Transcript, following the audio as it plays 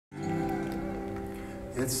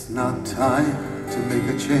It's not time to make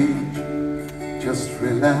a change. Just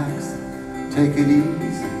relax, take it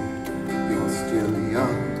easy. You're still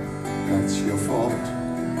young, that's your fault.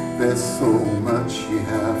 There's so much you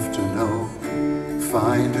have to know.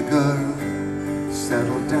 Find a girl,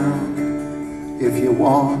 settle down. If you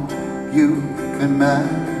want, you can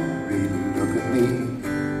marry. Look at me,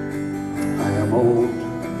 I am old,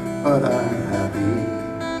 but I'm happy.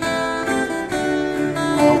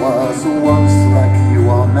 I was once like you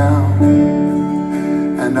are now,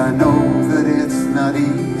 and I know that it's not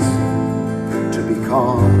easy to be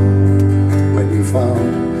calm when you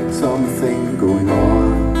found something going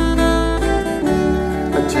on.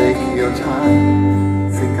 But take your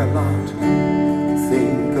time, think a lot,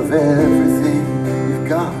 think of everything you've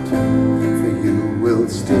got. For you will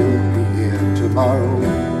still be here tomorrow,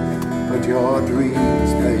 but your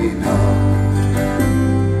dreams may not.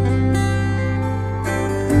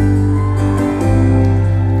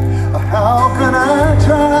 How can I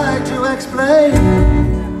try to explain?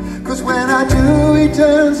 'Cause when I do, he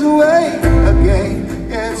turns away again.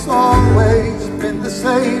 It's always been the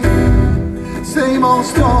same old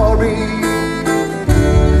story.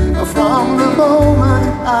 From the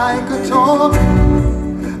moment I could talk,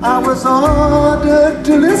 I was ordered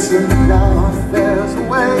to listen. Now there's a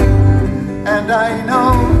way, and I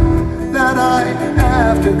know that I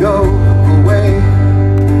have to go.